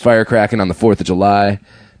 Fire cracking on the 4th of July.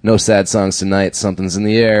 No sad songs tonight. Something's in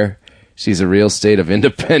the air. She's a real state of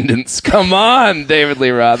independence. Come on, David Lee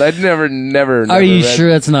Roth. I'd never Are you read- sure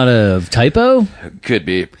that's not a typo? Could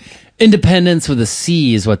be. Independence with a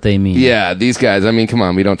C is what they mean. Yeah, these guys, I mean, come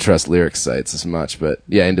on. We don't trust lyric sites as much, but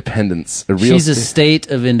yeah, independence. A real She's a state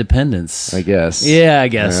of independence. I guess. Yeah, I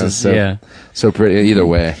guess. Yeah, so pretty. Either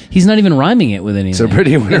way. He's not even rhyming it with anything. So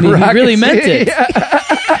pretty when I mean, it he really rockets. meant it. Yeah.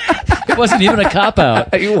 It wasn't even a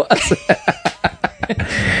cop-out. He was.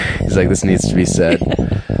 He's like, this needs to be said.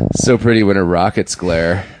 So pretty when her rockets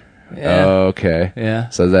glare. Yeah. Oh, okay. Yeah.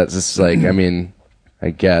 So that's just like, I mean, I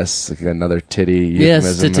guess like another titty. Yes,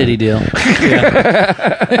 it's a euphemism. titty deal.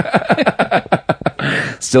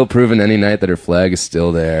 Yeah. Still proving any night that her flag is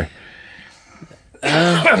still there.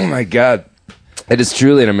 Oh my God. It is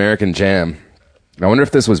truly an American jam. I wonder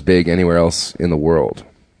if this was big anywhere else in the world.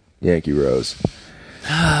 Yankee Rose.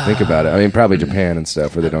 Think about it. I mean, probably Japan and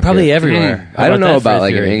stuff where they don't Probably care. everywhere. I don't know that for a about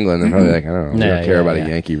like in theory? England. They're probably like, I don't know. We Yeah, don't care yeah, about yeah. a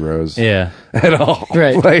Yankee Rose Yeah. at all.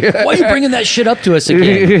 Right. Like- Why are you bringing that shit up to us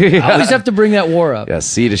again? I always have to bring that war up. Yeah,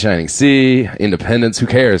 sea to shining sea, independence. Who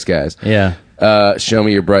cares, guys? Yeah. Show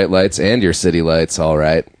me your bright lights and your city lights, all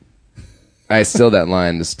right. I still that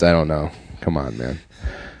line, just, I don't know. Come on, man.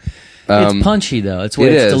 It's punchy, though. It's the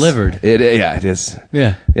way it's delivered. Yeah, it is.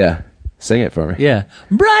 Yeah. Yeah. Sing it for me. Yeah.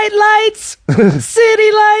 Bright lights,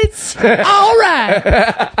 city lights, all right.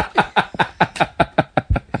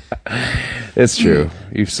 It's true.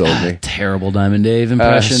 You've sold me. Terrible Diamond Dave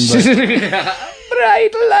impression.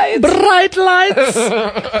 Bright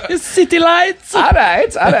lights, city lights. All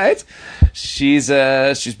right. She's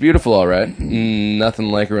beautiful, all right. Nothing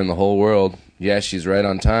like her in the whole world. Yeah, she's right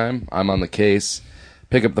on time. I'm on the case.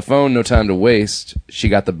 Pick up the phone, no time to waste. She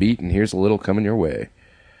got the beat, and here's a little coming your way.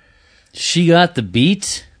 She got the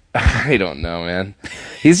beat? I don't know, man.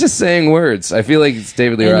 He's just saying words. I feel like it's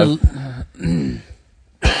David Lee Roth.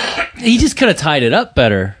 He just could have tied it up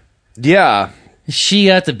better. Yeah. She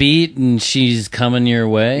got the beat, and she's coming your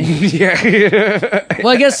way. Yeah. Well,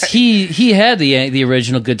 I guess he had the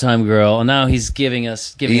original Good Time Girl, and now he's giving it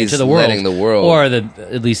to the world. Letting the world. Or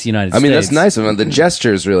at least the United States. I mean, that's nice of him. The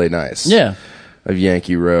gesture is really nice. Yeah. Of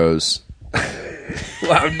Yankee Rose.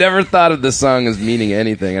 Well, I've never thought of this song as meaning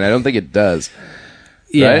anything, and I don't think it does.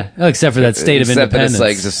 Yeah, right? Oh, except for that State of Independence. Except that it's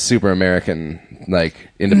like just super American, like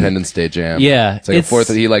Independence Day jam. Yeah, it's like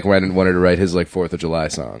he like wanted to write his like 4th of July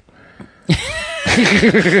song.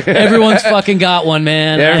 Everyone's fucking got one,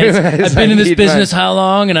 man. I've been in this business how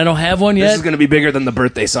long, and I don't have one yet. This is going to be bigger than the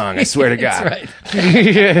birthday song. I swear to God. That's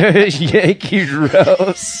right. Yankee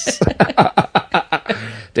Rose.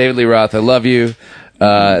 David Lee Roth, I love you.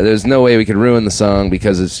 There's no way we could ruin the song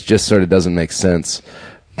because it just sort of doesn't make sense.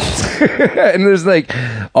 And there's like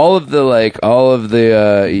all of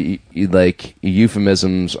the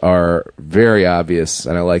euphemisms are very obvious,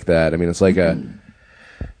 and I like that. I mean, it's like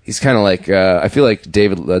he's kind of like I feel like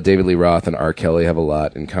David Lee Roth and R. Kelly have a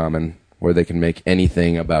lot in common, where they can make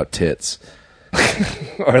anything about tits.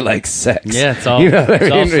 Or like sex. Yeah, it's all, it's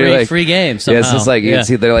all free game somehow. Yeah, it's just like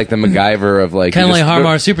they're like the MacGyver of like kind of like Har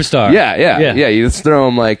Mar Superstar. Yeah. You just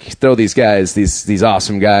throw these guys, these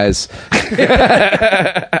awesome guys,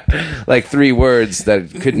 like 3 words that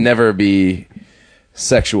could never be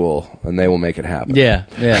sexual, and they will make it happen. Yeah.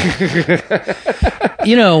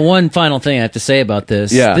 One final thing I have to say about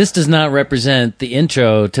this. Yeah. This does not represent the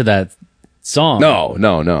intro to that song. No.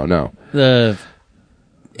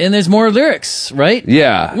 And there's more lyrics, right?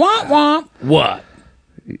 Yeah. Wah, wah. What?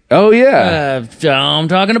 Oh, yeah. I'm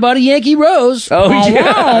talking about a Yankee Rose. Oh,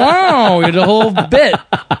 yeah. Wow. The whole bit.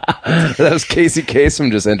 That was Casey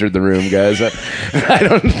Kasem just entered the room, guys. I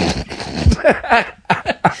don't...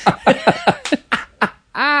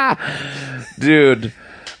 Dude,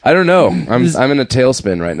 I don't know. I'm in a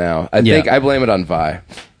tailspin right now. I think I blame it on Vi.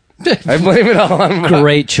 I blame it all on Vi.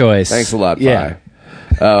 Great choice. Thanks a lot, Vi. Yeah.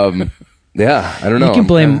 Yeah, I don't know. You can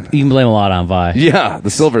blame a lot on Vi. Yeah, the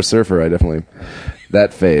Silver Surfer.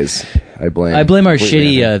 That phase. I blame our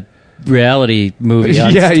shitty reality movie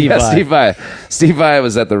on Steve Vai. Steve Vai. Steve Vai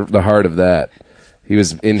was at the heart of that. He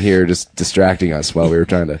was in here just distracting us while we were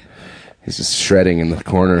trying to. He's just shredding in the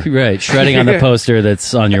corner. Right, shredding on the poster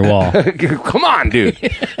that's on your wall. Come on, dude. We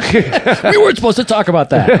weren't supposed to talk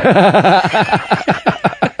about that.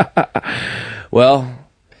 Well,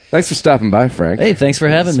 thanks for stopping by, Frank. Hey, thanks for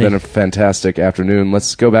having me. It's been a fantastic afternoon.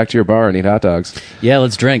 Let's go back to your bar and eat hot dogs. Yeah,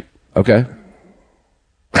 let's drink. Okay.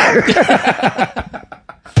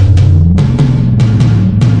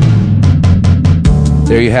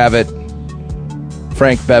 There you have it.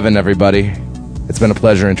 Frank Bevan, everybody. It's been a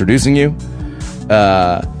pleasure introducing you.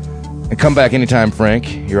 And come back anytime,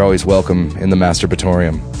 Frank. You're always welcome in the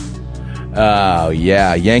Masturbatorium. Oh,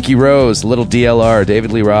 yeah. Yankee Rose, little DLR,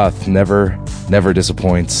 David Lee Roth, never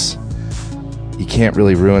disappoints. You can't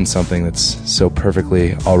really ruin something that's so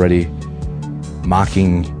perfectly already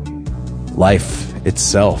mocking life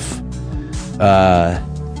itself.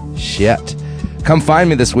 Shit. Come find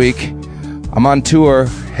me this week. I'm on tour,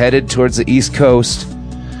 headed towards the East Coast.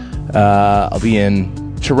 I'll be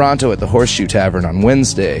in Toronto at the Horseshoe Tavern on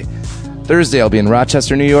Wednesday. Thursday, I'll be in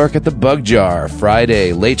Rochester, New York at the Bug Jar.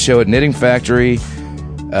 Friday, late show at Knitting Factory.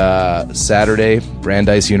 Saturday,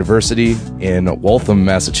 Brandeis University in Waltham,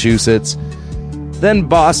 Massachusetts. Then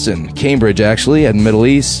Boston, Cambridge, actually, at Middle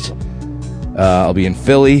East. I'll be in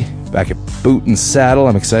Philly, back at Boot and Saddle.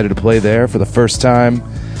 I'm excited to play there for the first time.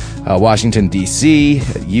 Washington, D.C.,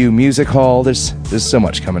 at U Music Hall. There's so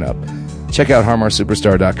much coming up. Check out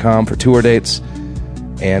harmarsuperstar.com for tour dates.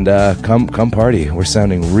 And come party. We're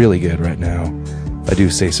sounding really good right now, if I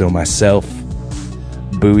do say so myself.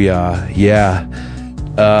 Booyah. Yeah.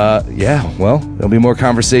 Well, there'll be more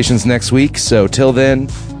conversations next week. So till then,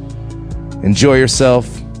 enjoy yourself.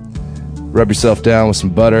 Rub yourself down with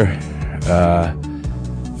some butter.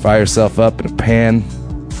 Fire yourself up in a pan.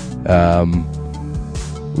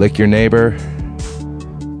 Lick your neighbor.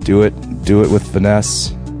 Do it with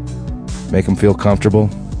finesse. Make them feel comfortable.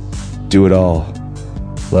 Do it all.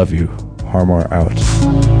 Love you. Har Mar out.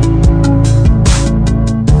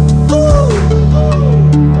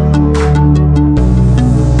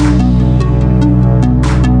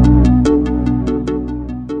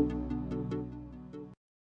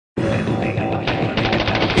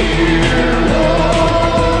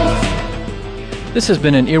 This has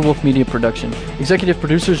been an Earwolf Media production. Executive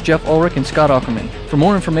producers Jeff Ulrich and Scott Ackerman. For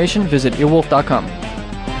more information, visit earwolf.com.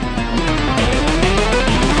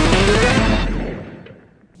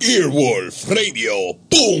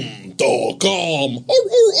 EarwolfRadio.com.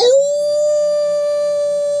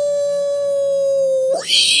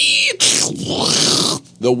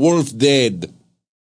 The wolf dead.